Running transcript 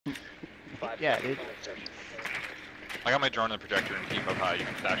Yeah, dude. I got my drone and projector and keep up high. You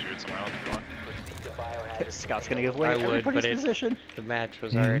can stash shoot somewhere else if you want. Scott's gonna give away I would, everybody's but position. the match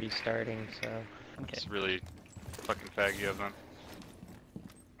was already starting, so. Okay. It's really fucking faggy of them.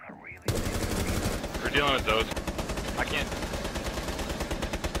 We're dealing with those. I can't.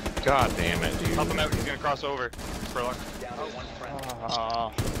 God damn it, dude. Help him out. He's gonna cross over. Furlong.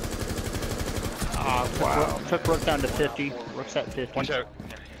 Oh. Wow. Took Rook down to 50. Rook's at 50. Watch out.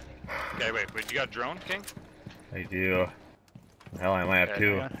 Okay, wait. You got a drone, King? I do. Hell, I might have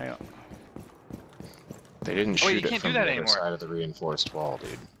two. Hang on. They didn't Oh, shoot you it can't from do that the other anymore. side of the reinforced wall,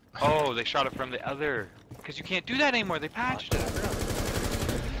 dude. Oh, they shot it from the other. Because you can't do that anymore. They patched it.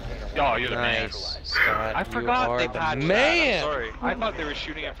 Oh, you're the Nice, man. Scott. I forgot they the patched man. that. I'm sorry. I thought they were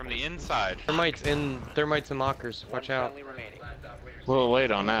shooting it from the inside. Thermites and lockers. Watch out. A little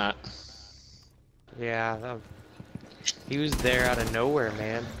late on that. Yeah, he was there out of nowhere,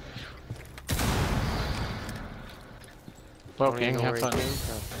 man. Well, Don't King, even know have where fun. he came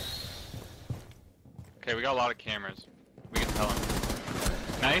from. Okay, we got a lot of cameras. We can tell them.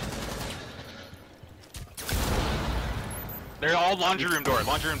 Nice. They're all laundry room door.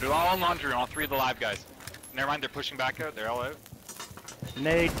 Laundry room door. All in laundry room. All three of the live guys. Never mind, they're pushing back out. They're all out.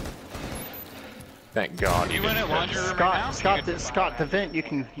 Nade. Thank God. You in at laundry room right now? Scott, the vent. You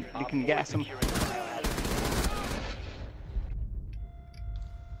can gas him.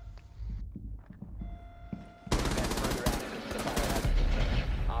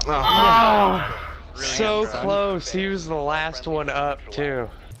 Oh, Really so son. close. He was the last one up too.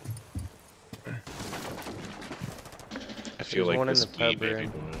 I feel There's like one in this the tub speed,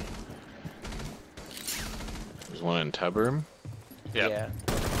 room. There's one in tub room. Yep. Yeah.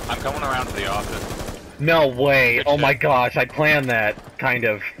 I'm coming around to the office. No way! Good Oh my shit. gosh, I planned that, kind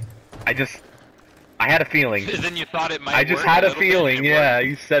of. I had a feeling. Then you thought it might I just work had a little bit, feeling, and it yeah.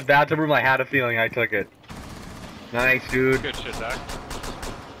 You said that's the room, I had a feeling, I took it. Nice, dude. worked. Good shit, Zach.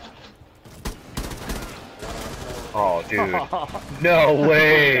 Oh, dude. No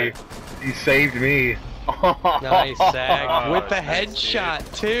way! You saved me. Nice, Zach. Oh, With the nice,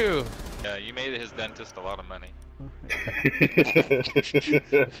 headshot too. Yeah, you made his dentist a lot of money.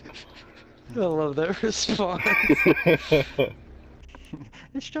 I love that response.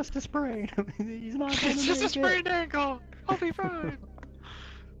 It's just a sprain. He's not gonna It's just a make sprained ankle. I'll be fine.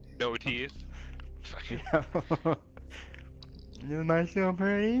 No teeth. Am I so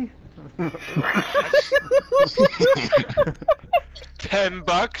pretty?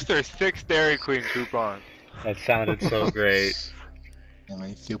 $10 or 6 Dairy Queen coupons. That sounded so great.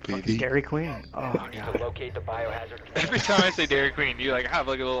 Dairy Queen. Oh god. Every time I say Dairy Queen, you like have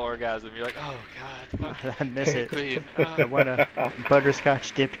like a little orgasm. You're like, oh god, fuck I miss Dairy it. Queen. I want a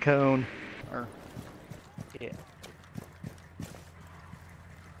butterscotch dipped cone. Or yeah.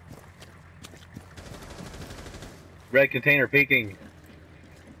 Red container peeking.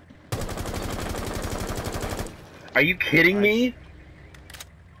 Are you kidding me?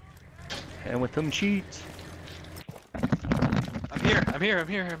 And with them cheats. I'm here.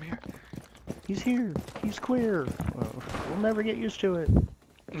 He's here. He's queer. Well, we'll never get used to it.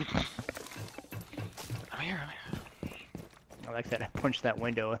 I'm here. I like that I punched that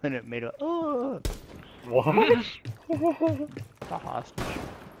window and then it made a What? a hostage.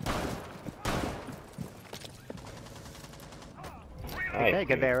 Okay,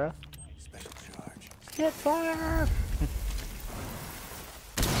 Guevara. Get fire!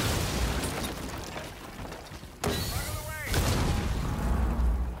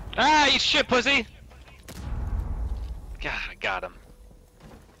 Ah, you shit pussy! God, I got him.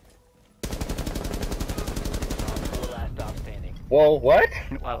 Whoa, what?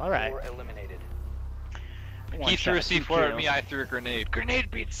 Well, alright. He threw a C4 at me, I threw a grenade. Grenade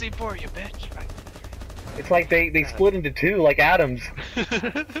beats C4, you bitch! It's like they split into two, like atoms.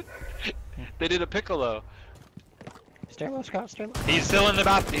 They did a piccolo. Stay low, Scott, stay low. He's still in the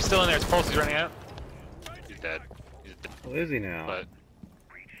bath. He's still in there. His pulse is running out. He's dead. He's dead. Who is he now? But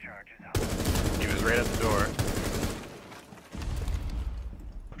he was right at the door.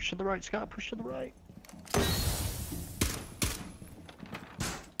 Push to the right, Scott, push to the right.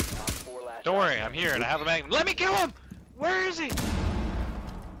 Don't worry, I'm here and I have a magnum. Let me kill him! Where is he?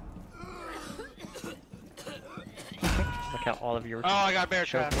 Look how all of your... Oh, I got bear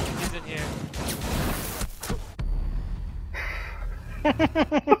trap. He's in here.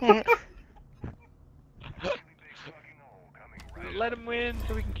 Let him win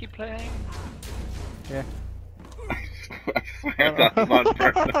so we can keep playing. Yeah. I swear that's on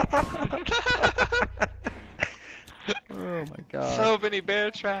purpose. Oh my god. So many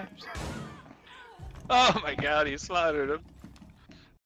bear traps. Oh my god, he slaughtered him.